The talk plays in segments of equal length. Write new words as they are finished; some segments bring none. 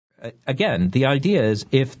Again, the idea is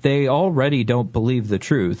if they already don't believe the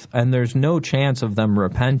truth and there's no chance of them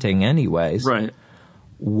repenting anyways, right.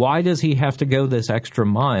 Why does he have to go this extra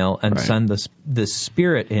mile and send this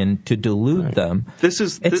spirit in to delude them? It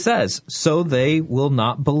says, so they will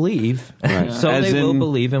not believe. Right. So as they will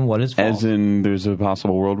believe in what is false. As in, there's a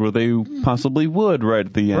possible world where they possibly would right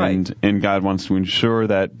at the end, and God wants to ensure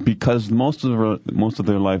that because most of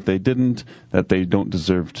their life they didn't, that they don't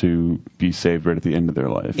deserve to be saved right at the end of their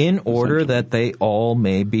life. In order that they all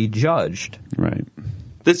may be judged. Right.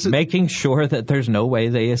 Making sure that there's no way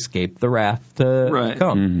they escape the wrath to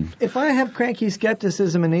come. Mm-hmm. If I have cranky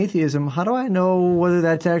skepticism and atheism, how do I know whether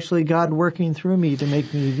that's actually God working through me to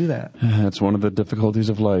make me do that? That's one of the difficulties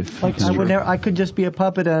of life. Like I could just be a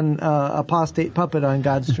puppet on apostate puppet on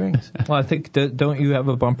God's strings. Well, I think don't you have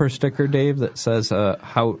a bumper sticker, Dave, that says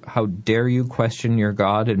how dare you question your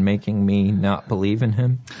God in making me not believe in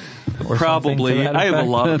Him? Or probably. I have a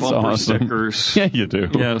lot of bumper stickers. Yeah, you do.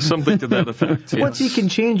 Yeah, something to that effect. Once He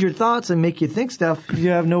can change your thoughts and make you think stuff, you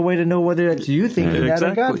have no way to know whether it's you thinking that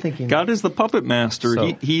or God thinking that. God is the puppet master.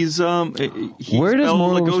 So, he's where does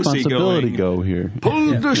moral responsibility go here?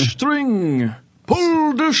 Pull the string!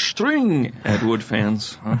 Pull the string! Ed Wood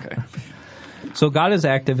fans. Okay. So God is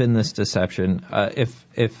active in this deception.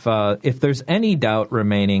 If there's any doubt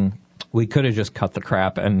remaining, we could have just cut the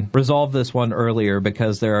crap and resolved this one earlier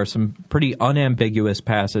because there are some pretty unambiguous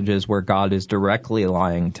passages where God is directly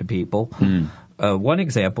lying to people. One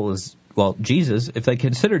example is, Jesus. If they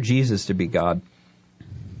consider Jesus to be God,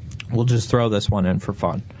 we'll just throw this one in for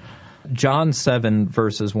fun. John 7,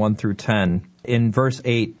 verses 1 through 10. In verse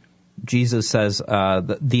 8, Jesus says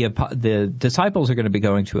the disciples are going to be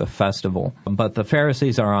going to a festival, but the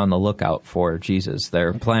Pharisees are on the lookout for Jesus.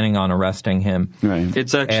 They're planning on arresting him. Right.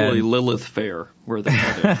 It's actually Lilith Fair where they're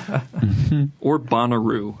headed, or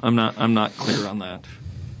Bonnaroo. I'm not clear on that.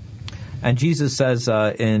 And Jesus says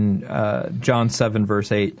in John 7,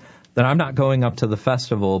 verse 8, that I'm not going up to the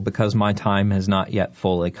festival because my time has not yet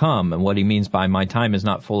fully come. And what he means by my time has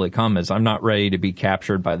not fully come is I'm not ready to be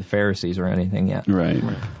captured by the Pharisees or anything yet. Right.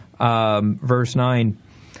 Verse 9,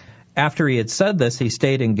 after he had said this, he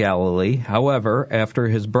stayed in Galilee. However, after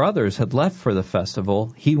his brothers had left for the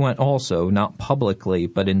festival, he went also, not publicly,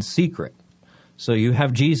 but in secret. So you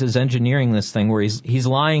have Jesus engineering this thing where he's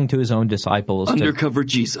lying to his own disciples. Undercover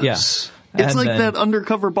Jesus. Yeah. It's like that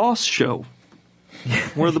Undercover Boss show.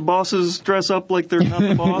 Where the bosses dress up like they're not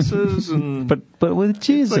the bosses, and but with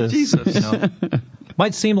Jesus. Like Jesus.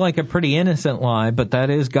 Might seem like a pretty innocent lie, but that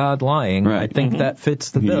is God lying. Right. I think that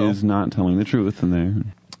fits the bill. He is not telling the truth in there.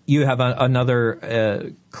 You have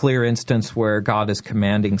another clear instance where God is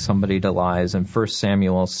commanding somebody to lie. In 1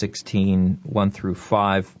 Samuel 16, 1 through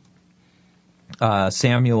 5.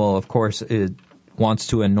 Samuel, of course, wants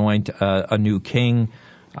to anoint a new king.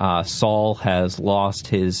 Saul has lost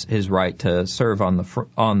his right to serve on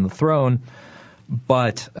the throne,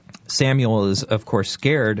 but Samuel is, of course,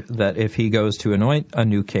 scared that if he goes to anoint a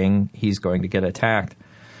new king, he's going to get attacked.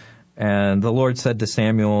 And the Lord said to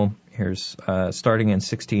Samuel, here's starting in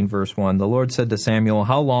 16, verse 1, the Lord said to Samuel,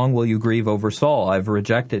 how long will you grieve over Saul? I've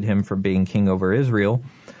rejected him from being king over Israel.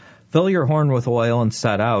 Fill your horn with oil and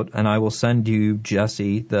set out, and I will send you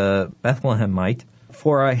Jesse the Bethlehemite,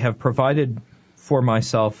 for I have provided for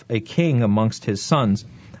myself a king amongst his sons.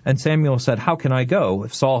 And Samuel said, how can I go?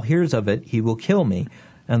 If Saul hears of it, he will kill me.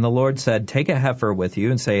 And the Lord said, take a heifer with you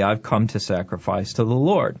and say, I've come to sacrifice to the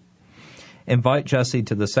Lord. Invite Jesse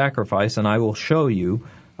to the sacrifice, and I will show you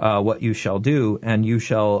what you shall do, and you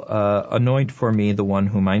shall anoint for me the one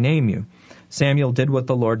whom I name you. Samuel did what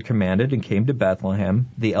the Lord commanded and came to Bethlehem.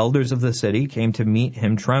 The elders of the city came to meet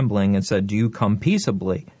him trembling and said, do you come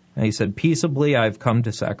peaceably? And he said, peaceably I've come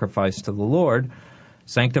to sacrifice to the Lord.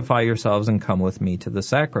 Sanctify yourselves and come with me to the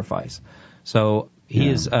sacrifice. So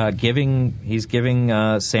he's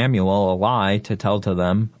giving Samuel a lie to tell to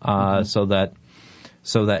them, so that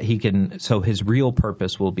his real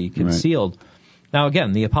purpose will be concealed. Right. Now,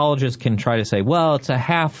 again, the apologist can try to say, well, it's a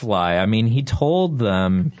half lie. I mean, he told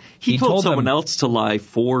them. He told someone else to lie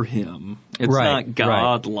for him. It's not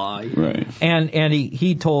God lie. Right. And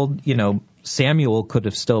he told, Samuel could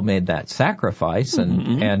have still made that sacrifice,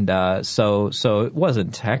 and so it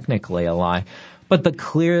wasn't technically a lie. But it's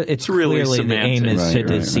clearly semantic. The aim is to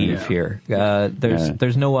deceive here.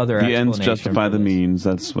 There's no other explanation. The ends justify the means.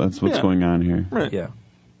 That's what's going on here. Right. Yeah.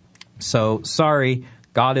 So, sorry,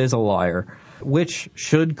 God is a liar, which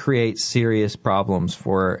should create serious problems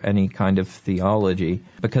for any kind of theology,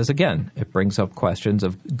 because, again, it brings up questions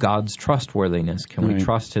of God's trustworthiness. Can we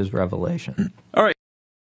trust his revelation? All right.